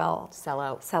very well sell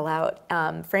out.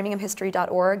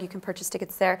 Framinghamhistory.org, you can purchase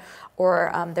tickets there,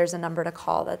 or there's a number to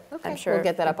call that I'm sure we'll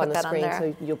get that up on the screen,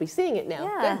 so you'll be seeing it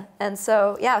now. And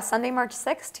so, Sunday, March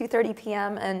 6th, 2:30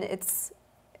 p.m., and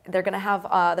they're going to have,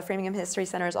 the Framingham History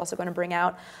Center is also going to bring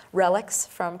out relics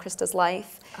from Krista's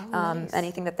life,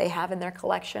 anything that they have in their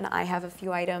collection. I have a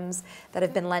few items that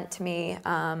have been lent to me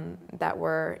that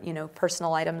were,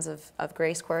 personal items of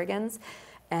Grace Corrigan's,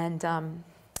 and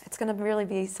it's going to really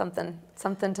be something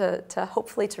to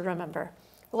hopefully to remember.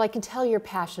 Well, I can tell you're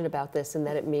passionate about this and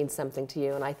that it means something to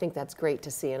you, and I think that's great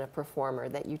to see in a performer,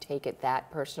 that you take it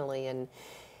that personally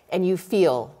and you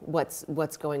feel what's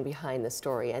going behind the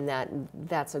story, and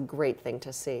that's a great thing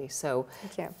to see. So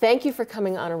thank you for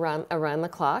coming on Around the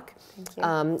Clock. Thank you.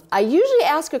 I usually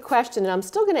ask a question, and I'm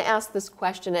still going to ask this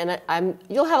question, and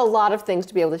you'll have a lot of things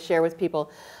to be able to share with people.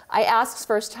 I ask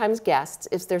first-time guests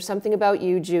if there's something about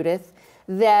you, Judith,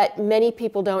 that many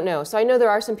people don't know. So I know there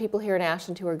are some people here in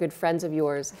Ashland who are good friends of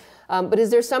yours, but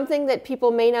is there something that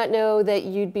people may not know that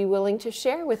you'd be willing to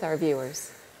share with our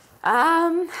viewers?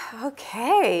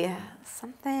 Okay,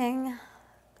 something.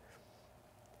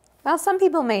 Well, some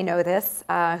people may know this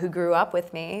who grew up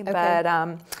with me, but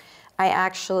I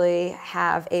actually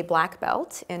have a black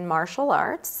belt in martial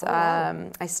arts. Oh,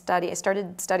 wow. I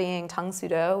started studying Tang Soo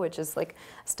Do, which is like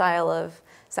a style of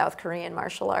South Korean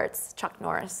martial arts. Chuck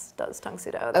Norris does Tang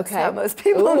Soo Do. That's how most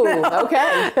people know.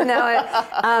 Okay. No,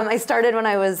 I started when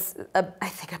I was, I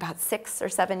think, about 6 or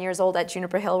 7 years old at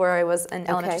Juniper Hill, where I was in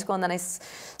elementary school, and then I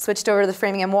switched over to the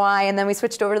Framingham Y, and then we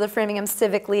switched over to the Framingham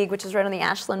Civic League, which is right on the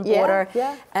Ashland border.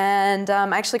 Yeah. And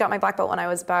I actually got my black belt when I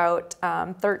was about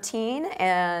 13,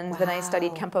 and then I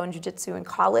studied Kempo and Jiu-Jitsu in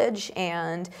college,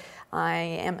 and I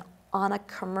am on a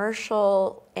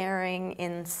commercial airing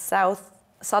in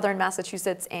southern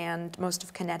Massachusetts and most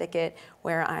of Connecticut,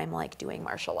 where I'm like doing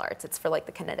martial arts. It's for like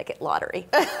the Connecticut lottery.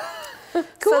 Cool.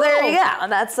 So there you go.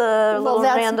 That's a little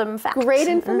random fact. Great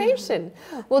information.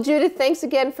 Well, Judith, thanks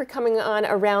again for coming on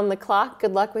Around the Clock.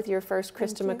 Good luck with your first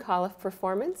Krista McAuliffe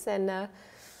performance, and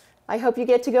I hope you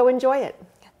get to go enjoy it.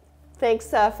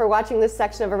 Thanks for watching this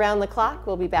section of Around the Clock.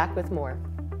 We'll be back with more.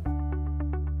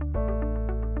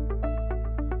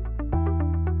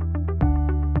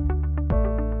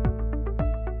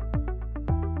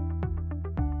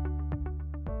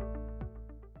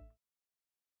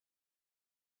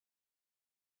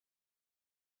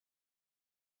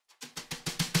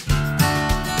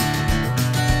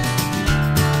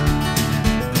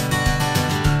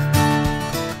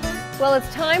 Well,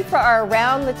 it's time for our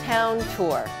Around the Town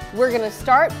tour. We're going to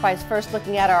start by first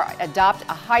looking at our Adopt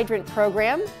a Hydrant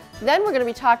program. Then we're going to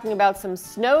be talking about some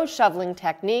snow shoveling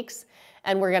techniques.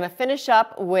 And we're going to finish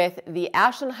up with the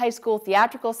Ashland High School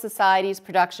Theatrical Society's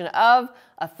production of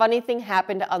A Funny Thing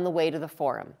Happened on the Way to the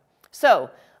Forum. So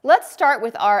let's start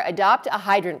with our Adopt a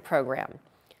Hydrant program.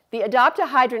 The Adopt a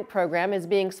Hydrant program is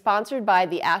being sponsored by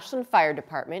the Ashland Fire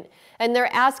Department, and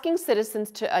they're asking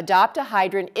citizens to adopt a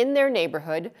hydrant in their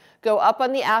neighborhood. Go up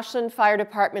on the Ashland Fire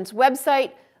Department's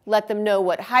website, let them know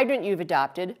what hydrant you've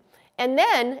adopted, and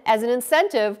then, as an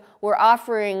incentive, we're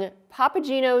offering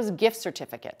Papagino's gift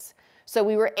certificates. So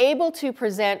we were able to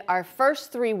present our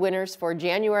first 3 winners for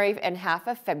January and half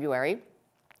of February,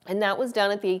 and that was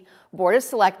done at the Board of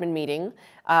Selectmen meeting.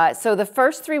 So the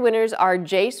first 3 winners are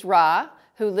Jace Ra,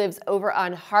 who lives over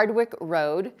on Hardwick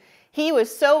Road. He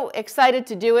was so excited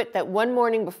to do it that one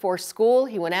morning before school,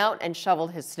 he went out and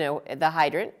shoveled his snow around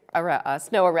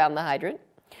the hydrant.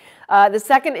 The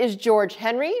second is George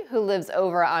Henry, who lives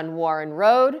over on Warren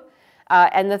Road.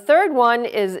 And the third one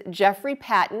is Jeffrey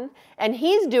Patton, and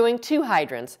he's doing 2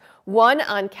 hydrants, one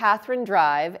on Catherine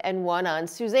Drive and one on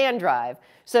Suzanne Drive.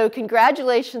 So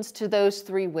congratulations to those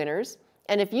 3 winners.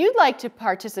 And if you'd like to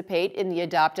participate in the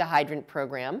Adopt a Hydrant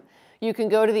program, you can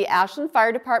go to the Ashland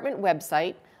Fire Department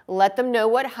website, let them know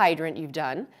what hydrant you've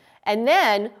done, and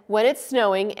then when it's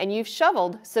snowing and you've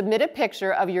shoveled, submit a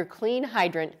picture of your clean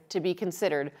hydrant to be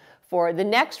considered for the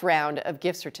next round of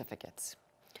gift certificates.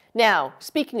 Now,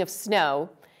 speaking of snow,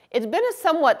 it's been a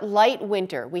somewhat light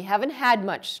winter. We haven't had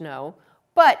much snow,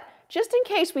 but just in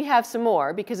case we have some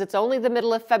more, because it's only the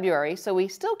middle of February, so we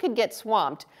still could get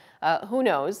swamped, who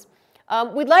knows,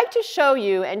 we'd like to show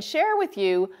you and share with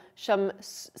you some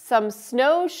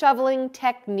snow shoveling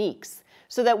techniques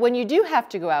so that when you do have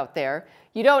to go out there,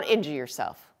 you don't injure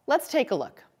yourself. Let's take a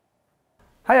look.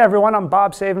 Hi everyone, I'm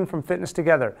Bob Saban from Fitness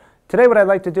Together. Today what I'd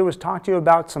like to do is talk to you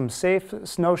about some safe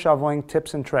snow shoveling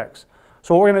tips and tricks.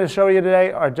 So what we're going to show you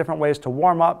today are different ways to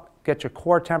warm up, get your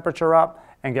core temperature up,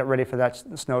 and get ready for that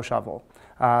snow shovel.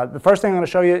 The first thing I'm going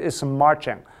to show you is some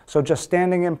marching. So just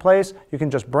standing in place, you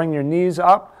can just bring your knees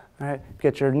up, right?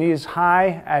 Get your knees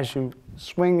high as you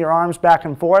swing your arms back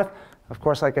and forth. Of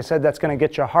course, like I said, that's going to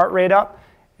get your heart rate up.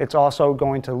 It's also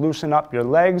going to loosen up your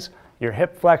legs, your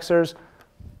hip flexors,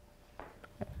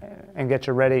 and get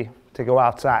you ready to go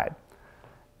outside.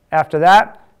 After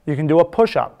that, you can do a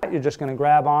push-up. You're just going to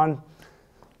grab on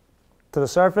to the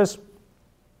surface,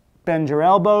 bend your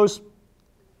elbows,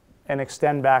 and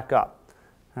extend back up.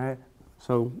 All right?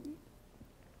 So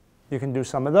you can do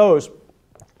some of those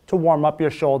to warm up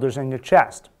your shoulders and your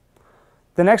chest.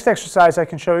 The next exercise I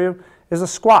can show you is a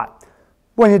squat.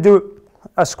 When you do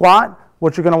a squat,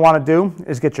 what you're going to want to do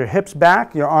is get your hips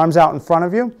back, your arms out in front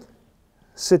of you,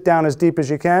 sit down as deep as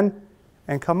you can,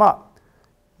 and come up.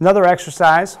 Another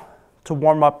exercise to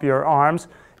warm up your arms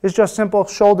is just simple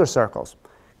shoulder circles,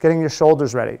 getting your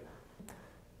shoulders ready.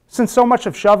 Since so much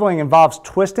of shoveling involves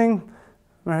twisting,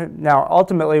 right, now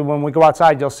ultimately when we go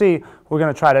outside you'll see we're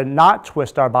going to try to not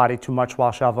twist our body too much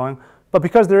while shoveling, but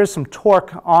because there is some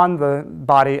torque on the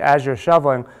body as you're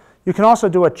shoveling, you can also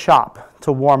do a chop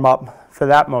to warm up for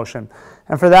that motion.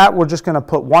 And for that we're just going to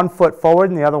put one foot forward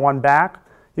and the other one back.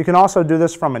 You can also do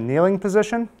this from a kneeling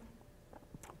position,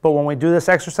 but when we do this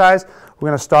exercise, we're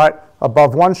going to start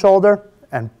above one shoulder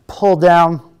and pull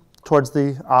down towards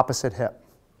the opposite hip.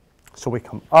 So we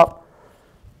come up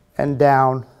and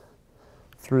down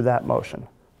through that motion.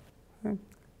 Okay.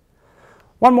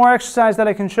 One more exercise that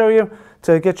I can show you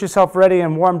to get yourself ready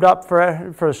and warmed up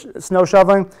for snow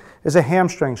shoveling is a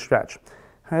hamstring stretch.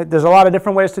 Right, there's a lot of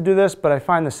different ways to do this, but I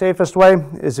find the safest way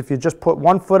is if you just put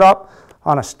one foot up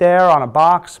on a stair, on a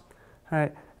box,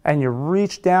 right, and you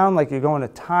reach down like you're going to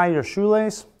tie your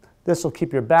shoelace. This will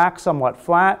keep your back somewhat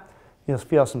flat. You'll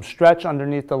feel some stretch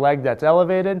underneath the leg that's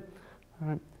elevated,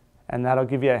 right, and that'll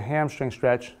give you a hamstring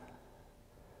stretch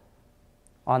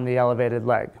on the elevated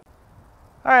leg.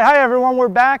 All right, hi everyone, we're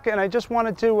back, and I just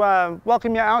wanted to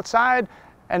welcome you outside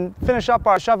and finish up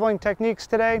our shoveling techniques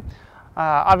today.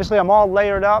 Obviously, I'm all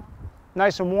layered up,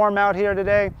 nice and warm out here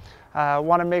today.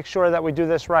 Want to make sure that we do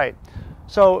this right.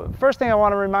 So first thing I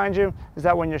want to remind you is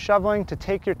that when you're shoveling, to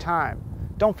take your time.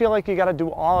 Don't feel like you got to do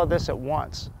all of this at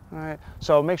once. All right?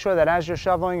 So make sure that as you're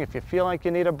shoveling, if you feel like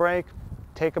you need a break,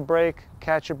 take a break,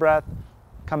 catch your breath,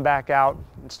 come back out,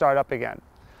 and start up again.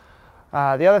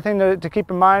 The other thing to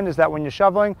keep in mind is that when you're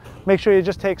shoveling, make sure you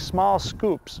just take small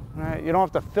scoops. Right? You don't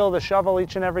have to fill the shovel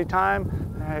each and every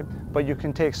time, right? But you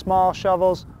can take small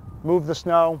shovels, move the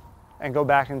snow, and go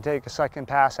back and take a second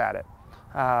pass at it.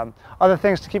 Other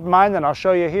things to keep in mind that I'll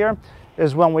show you here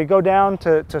is when we go down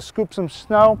to scoop some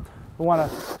snow, we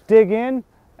want to dig in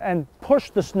and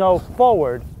push the snow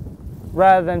forward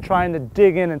rather than trying to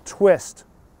dig in and twist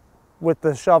with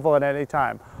the shovel at any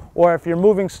time. Or if you're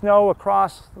moving snow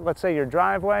across, let's say, your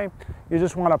driveway, you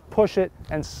just want to push it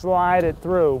and slide it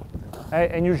through, right,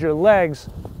 and use your legs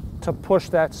to push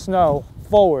that snow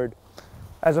forward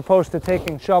as opposed to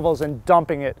taking shovels and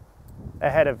dumping it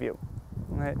ahead of you.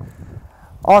 Right?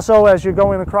 Also, as you're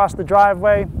going across the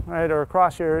driveway, right, or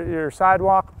across your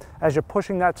sidewalk, as you're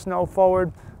pushing that snow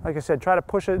forward, like I said, try to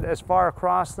push it as far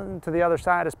across to the other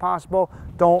side as possible.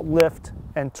 Don't lift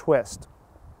and twist.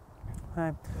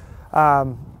 Okay.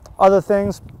 Other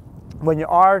things, when you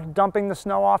are dumping the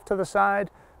snow off to the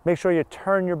side, make sure you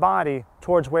turn your body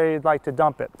towards where you'd like to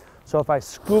dump it. So if I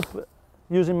scoop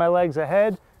using my legs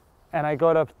ahead and I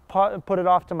go to put it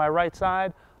off to my right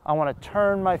side, I want to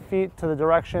turn my feet to the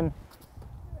direction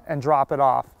and drop it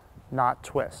off, not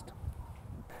twist.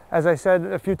 As I said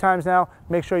a few times now,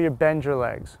 make sure you bend your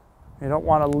legs. You don't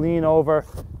want to lean over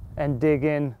and dig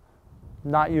in,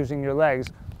 not using your legs.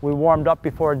 We warmed up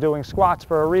before doing squats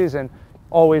for a reason.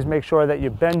 Always make sure that you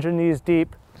bend your knees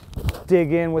deep,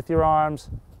 dig in with your arms,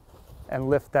 and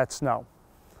lift that snow.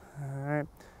 All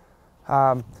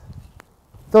right.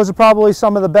 Those are probably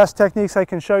some of the best techniques I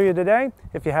can show you today.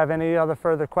 If you have any other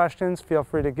further questions, feel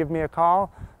free to give me a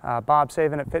call, Bob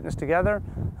Saban at Fitness Together,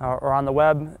 or on the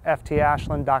web,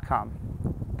 ftashland.com.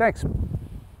 Thanks.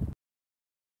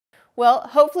 Well,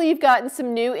 hopefully you've gotten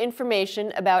some new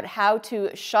information about how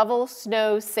to shovel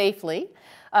snow safely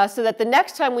so that the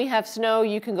next time we have snow,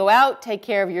 you can go out, take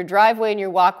care of your driveway and your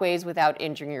walkways without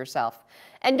injuring yourself.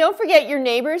 And don't forget your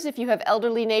neighbors if you have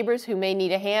elderly neighbors who may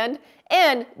need a hand,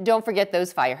 and don't forget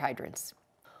those fire hydrants.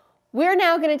 We're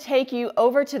now going to take you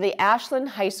over to the Ashland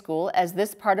High School as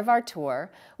this part of our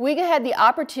tour. We had the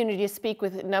opportunity to speak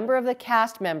with a number of the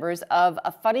cast members of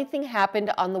A Funny Thing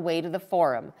Happened on the Way to the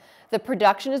Forum. The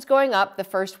production is going up the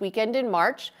first weekend in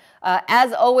March.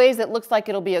 As always, it looks like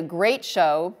it'll be a great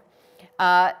show.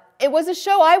 It was a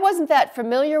show I wasn't that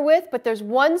familiar with, but there's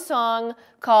one song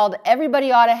called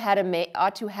Everybody Ought to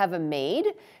Have a Maid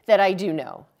that I do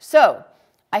know. So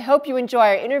I hope you enjoy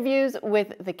our interviews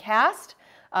with the cast,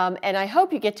 and I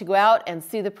hope you get to go out and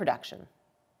see the production.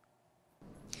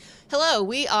 Hello,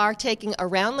 we are taking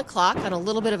Around the Clock on a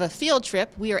little bit of a field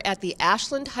trip. We are at the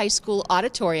Ashland High School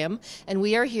Auditorium, and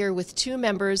we are here with two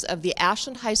members of the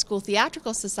Ashland High School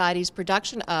Theatrical Society's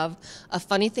production of A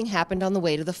Funny Thing Happened on the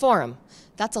Way to the Forum.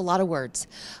 That's a lot of words.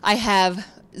 I have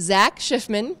Zach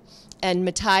Schiffman and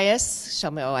Matthias,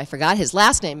 oh, I forgot his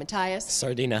last name, Matthias?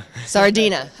 Sardina.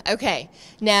 Sardina, okay.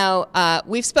 Now,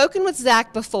 we've spoken with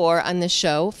Zach before on this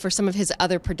show for some of his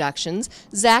other productions.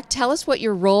 Zach, tell us what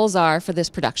your roles are for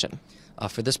this production.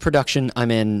 For this production,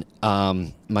 I'm in,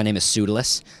 my name is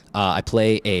Pseudolus. I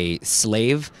play a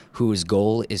slave whose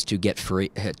goal is to get free,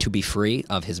 to be free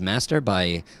of his master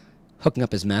by hooking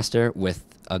up his master with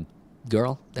a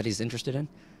girl that he's interested in.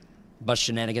 But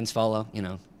shenanigans follow, you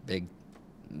know, big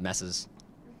messes,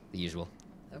 the usual.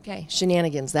 Okay,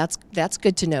 shenanigans. That's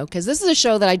good to know, because this is a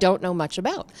show that I don't know much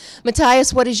about.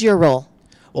 Matthias, what is your role?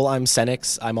 Well, I'm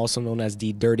Senix. I'm also known as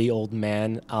the Dirty Old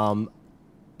Man.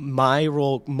 my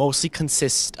role mostly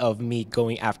consists of me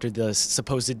going after the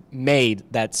supposed maid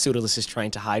that Pseudolus is trying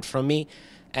to hide from me,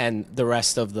 and the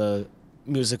rest of the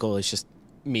musical is just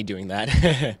me doing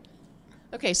that.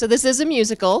 Okay, so this is a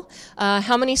musical.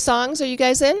 How many songs are you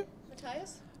guys in,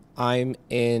 Matthias? I'm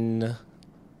in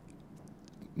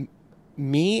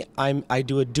I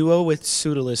do a duo with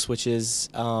Pseudolus, which is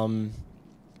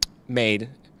maid.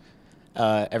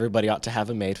 Everybody ought to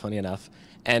have a maid, funny enough.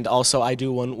 And also I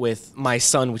do one with my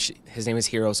son, which his name is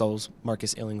Hero Souls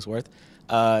Marcus Illingsworth,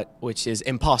 which is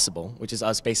Impossible, which is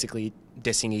us basically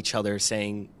dissing each other,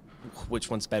 saying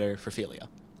which one's better for Philia.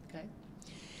 Okay.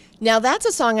 Now that's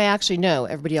a song I actually know.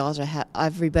 Everybody ought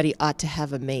to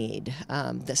have a maid.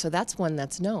 So that's one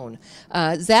that's known.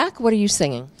 Zach, what are you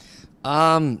singing?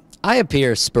 I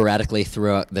appear sporadically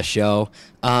throughout the show.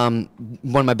 One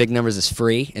of my big numbers is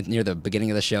Free. And near the beginning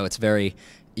of the show, it's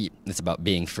about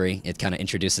being free. It kind of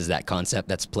introduces that concept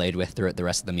that's played with throughout the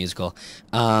rest of the musical.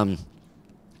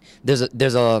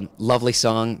 There's a lovely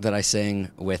song that I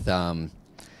sing with one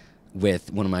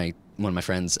of my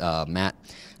friends, Matt.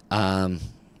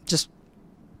 Just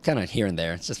kind of here and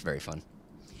there. It's just very fun.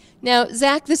 Now,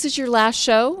 Zach, this is your last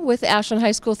show with Ashland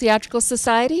High School Theatrical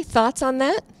Society. Thoughts on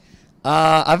that?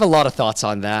 I have a lot of thoughts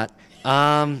on that.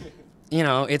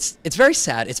 It's very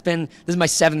sad. This is my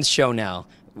 7th show now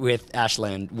with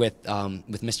Ashland with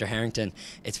Mr. Harrington.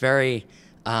 It's very,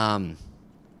 I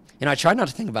try not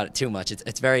to think about it too much.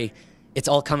 It's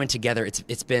all coming together.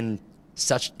 It's been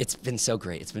so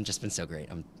great. It's been so great.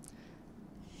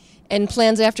 And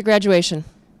plans after graduation?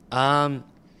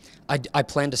 I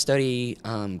plan to study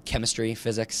chemistry,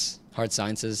 physics, hard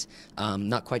sciences.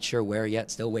 Not quite sure where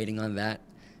yet. Still waiting on that.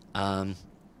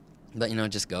 But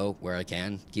just go where I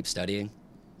can, keep studying.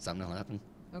 Something will happen.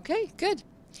 Okay, good.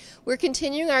 We're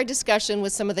continuing our discussion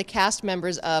with some of the cast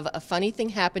members of A Funny Thing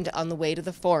Happened on the Way to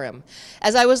the Forum.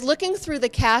 As I was looking through the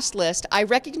cast list, I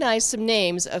recognized some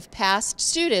names of past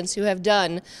students who have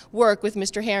done work with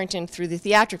Mr. Harrington through the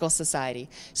Theatrical Society.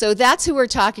 So that's who we're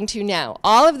talking to now.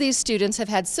 All of these students have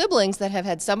had siblings that have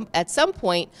had at some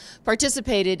point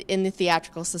participated in the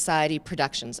Theatrical Society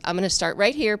productions. I'm going to start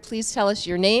right here. Please tell us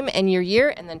your name and your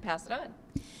year and then pass it on.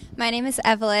 My name is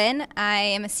Evelyn. I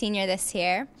am a senior this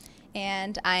year,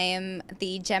 and I am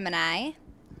the Gemini.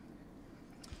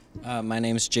 My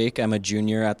name's Jake. I'm a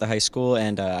junior at the high school,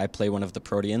 and I play one of the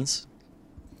Proteans.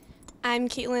 I'm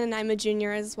Caitlin, and I'm a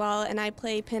junior as well, and I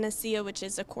play Panacea, which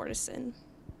is a courtesan.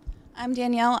 I'm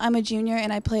Danielle. I'm a junior,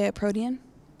 and I play a Protean.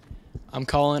 I'm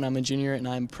Colin. I'm a junior, and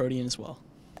I'm Protean as well.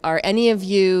 Are any of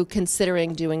you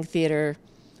considering doing theater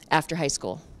after high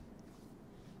school?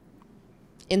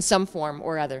 In some form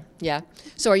or other, yeah?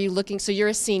 So you're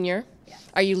a senior. Yeah.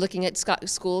 Are you looking at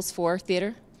schools for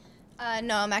theater?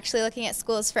 No, I'm actually looking at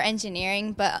schools for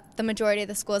engineering, but the majority of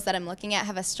the schools that I'm looking at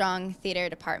have a strong theater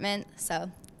department,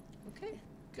 so. Okay,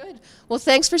 good. Well,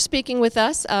 thanks for speaking with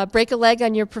us. Break a leg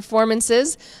on your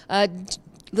performances.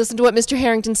 Listen to what Mr.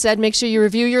 Harrington said. Make sure you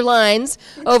review your lines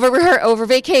over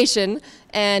vacation.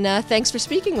 And thanks for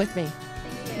speaking with me.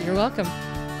 Thank you. You're welcome.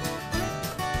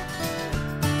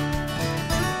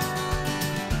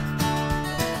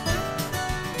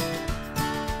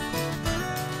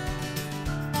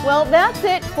 Well, that's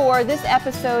it for this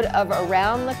episode of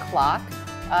Around the Clock.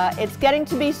 It's getting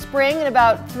to be spring in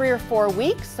about 3 or 4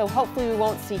 weeks, so hopefully we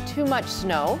won't see too much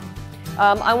snow.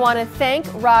 I want to thank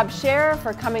Rob Scherer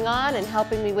for coming on and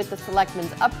helping me with the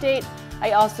Selectmen's Update.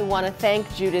 I also want to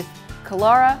thank Judith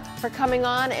Kalara for coming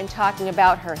on and talking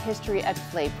about her History at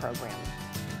Play program.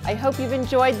 I hope you've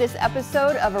enjoyed this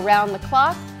episode of Around the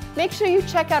Clock. Make sure you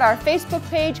check out our Facebook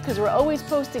page because we're always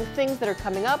posting things that are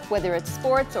coming up, whether it's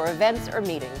sports or events or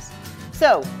meetings.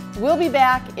 So, we'll be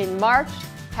back in March.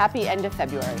 Happy end of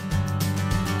February.